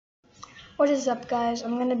What is up, guys?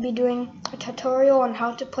 I'm going to be doing a tutorial on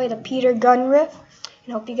how to play the Peter Gunn riff,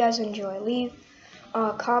 and hope you guys enjoy. Leave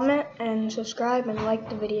a comment and subscribe and like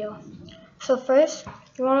the video. So first,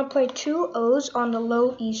 you want to play 2 O's on the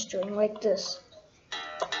low E string, like this.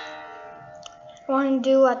 You want to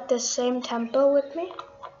do at the same tempo with me.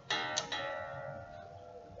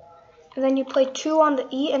 And then you play 2 on the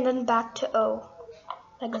E and then back to O,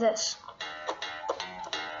 like this.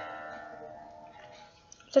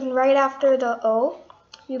 Then right after the O,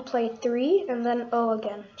 you play 3 and then O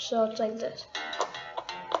again. So it's like this.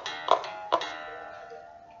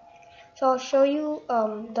 So I'll show you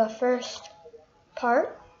the first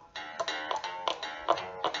part.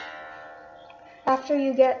 After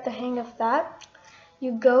you get the hang of that,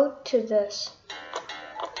 you go to this.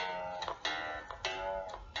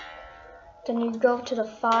 Then you go to the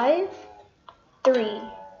 5, 3.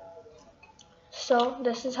 So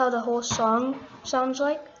this is how the whole song sounds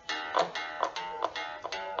like.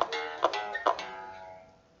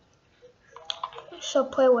 So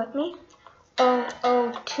play with me. 0,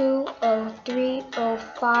 0, 2, 0, 3, 0,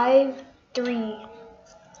 5, 3.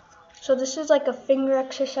 So this is like a finger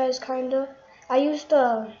exercise kinda. I use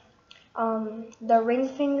the ring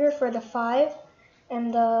finger for the 5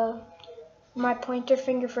 and my pointer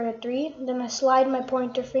finger for the 3. Then I slide my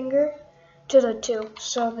pointer finger to the 2.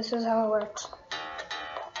 So this is how it works.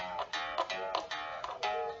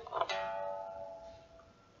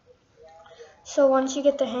 So once you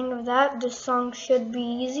get the hang of that, this song should be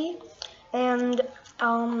easy, and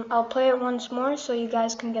I'll play it once more so you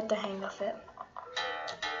guys can get the hang of it.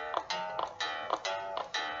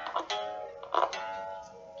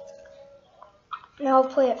 Now I'll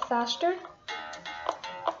play it faster.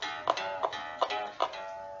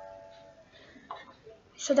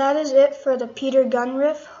 So that is it for the Peter Gunn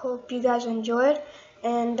riff. Hope you guys enjoyed,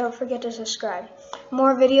 and don't forget to subscribe.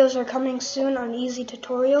 More videos are coming soon on easy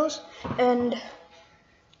tutorials, and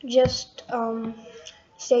just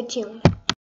stay tuned.